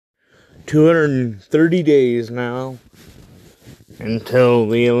230 days now until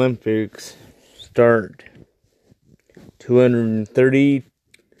the Olympics start. 230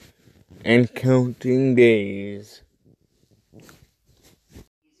 and counting days.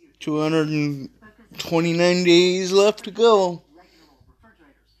 229 days left to go.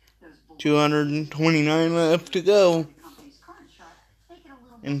 229 left to go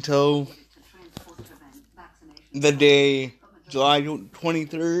until the day, July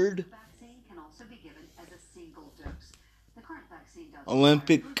 23rd,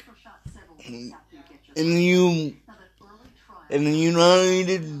 Olympic in the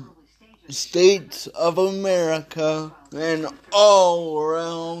United States of America and all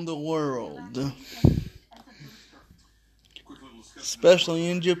around the world, especially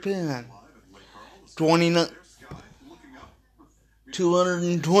in Japan.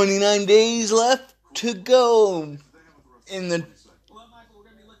 229 days left to go in the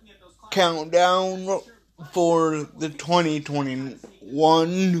countdown for the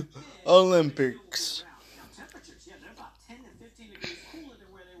 2021 Olympics.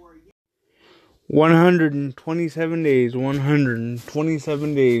 127 days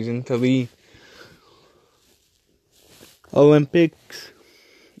until the Olympics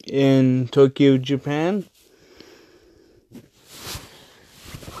in Tokyo, Japan.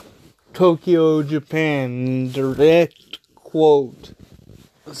 Tokyo, Japan, direct quote,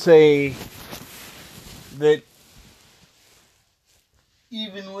 say that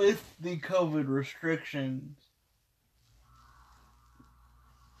even with the COVID restrictions,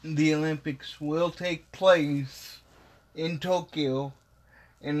 the Olympics will take place in Tokyo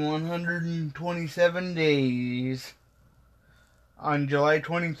in 127 days on July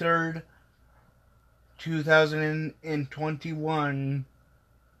 23rd, 2021.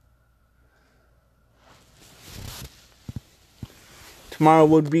 Tomorrow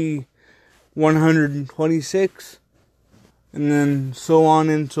would be 126, and then so on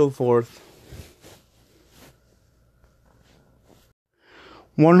and so forth.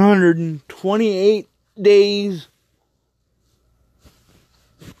 128 days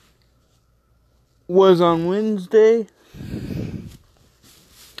was on Wednesday.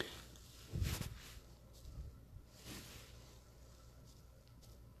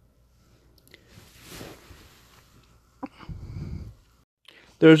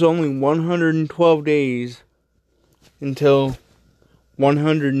 There's only 112 days until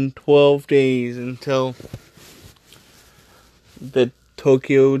the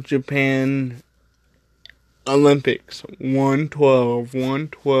Tokyo, Japan Olympics. 112.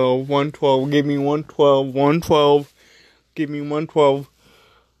 Give me 112. Give me 112.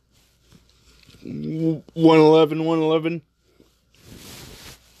 111.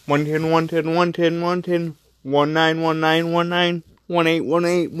 110. 19. 18.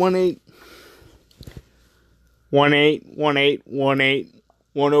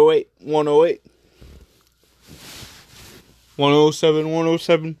 108.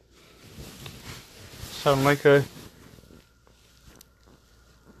 107. Sound like a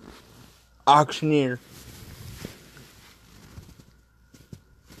auctioneer.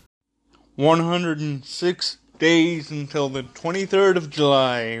 106 days until the 23rd of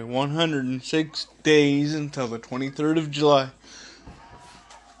July. 106 days until the 23rd of July.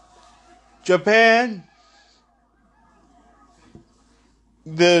 Japan,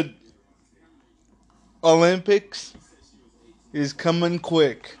 the Olympics is coming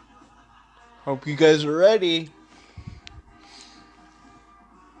quick. Hope you guys are ready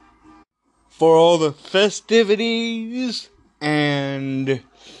for all the festivities and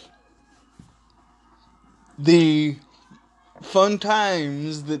the fun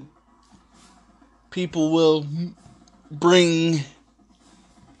times that people will bring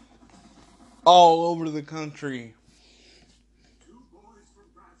all over the country.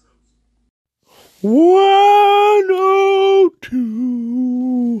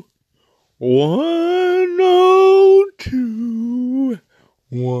 102.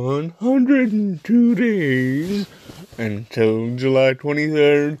 102 days until July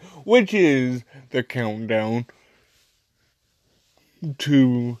 23rd, which is the countdown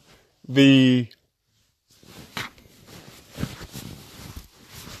to the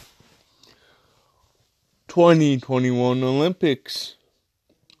 '21 Olympics,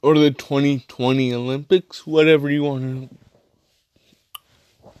 or the 2020 Olympics, whatever you want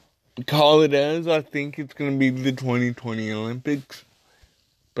to call it as. I think it's going to be the 2020 Olympics,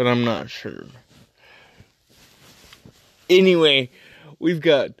 but I'm not sure. Anyway, we've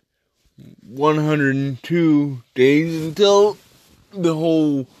got 102 days until the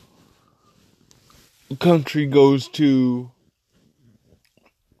whole country goes to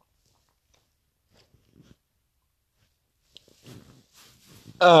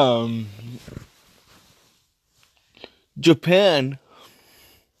Japan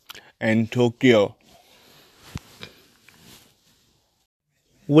and Tokyo.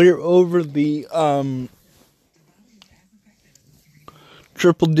 We're over the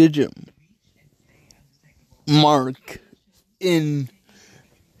triple digit mark in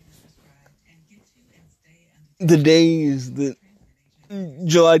the days that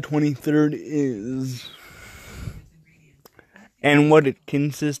July 23rd is and what it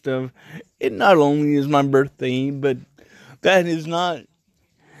consists of. It not only is my birthday, but that is not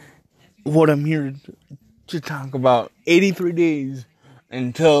what I'm here to talk about. 83 days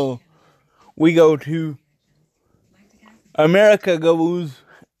until we go to America goes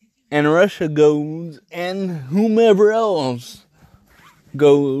and Russia goes and whomever else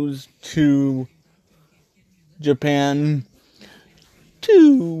goes to Japan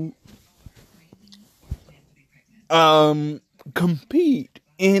to compete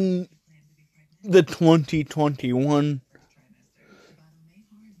in the 2021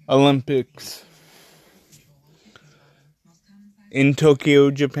 Olympics in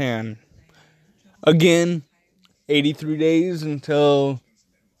Tokyo, Japan. Again, 83 days until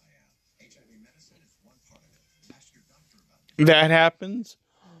that happens.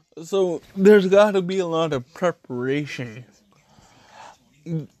 So there's got to be a lot of preparation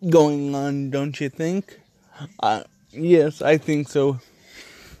going on, don't you think? Yes, I think so.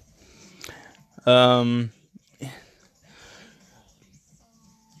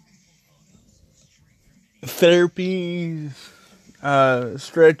 Therapy,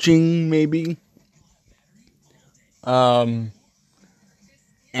 stretching maybe,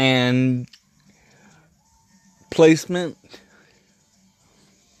 and placement,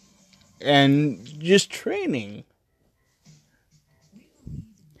 and just training.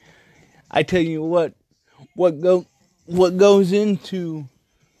 I tell you what goes into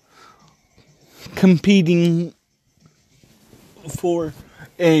competing for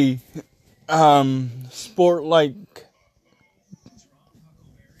a sport like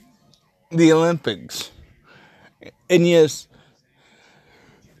the Olympics. And yes,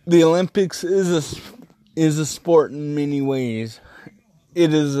 the Olympics is a sport in many ways.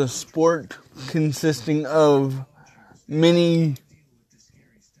 It is a sport consisting of many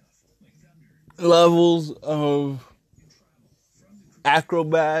levels of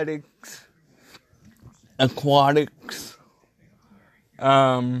acrobatics, aquatics,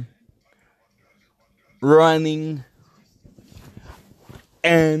 running,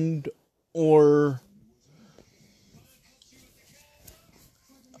 and or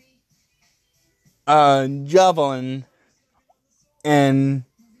javelin and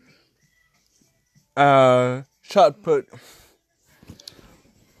shot put.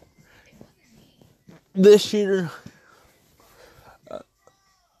 This year,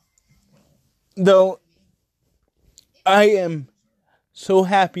 though, I am so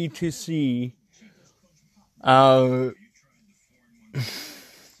happy to see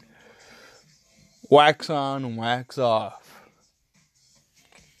wax on, wax off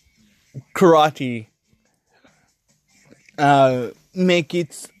karate make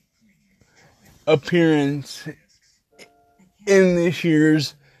its appearance in this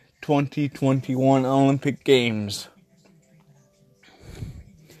year's 2021 Olympic Games.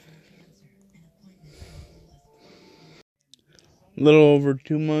 Little over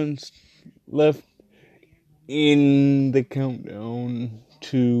 2 months left in the countdown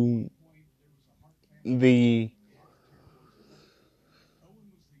to the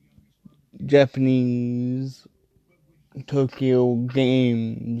Japanese Tokyo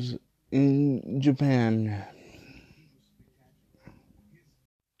Games in Japan.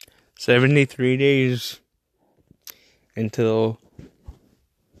 73 days until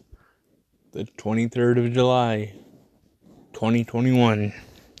the 23rd of July, 2021.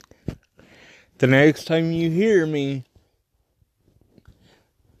 The next time you hear me,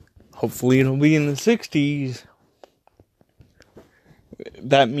 hopefully it'll be in the 60s.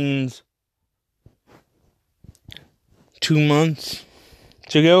 That means 2 months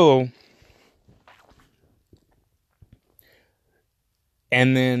to go.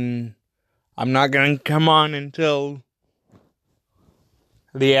 And then I'm not going to come on until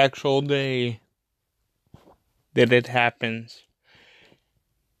the actual day that it happens.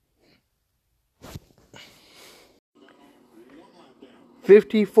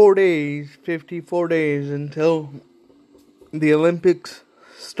 Fifty-four days until the Olympics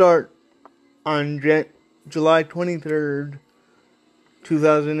start on July 23rd,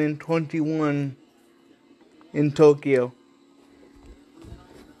 2021 in Tokyo.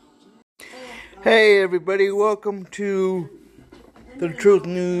 Hey everybody, welcome to the Truth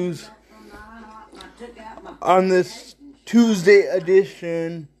News on this Tuesday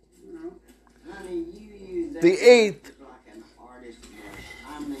edition, the 8th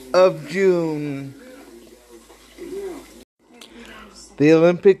of June. The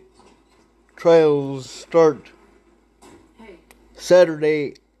Olympic trials start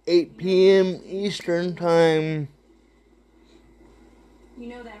Saturday, 8 p.m. Eastern Time. You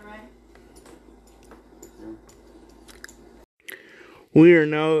know that, right? We are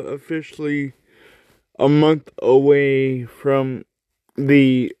now officially a month away from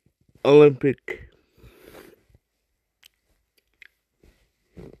the Olympic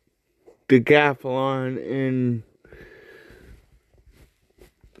decathlon in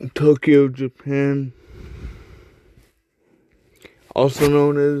Tokyo, Japan, also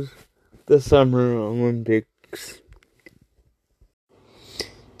known as the Summer Olympics.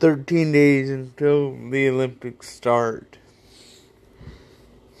 13 days until the Olympics start.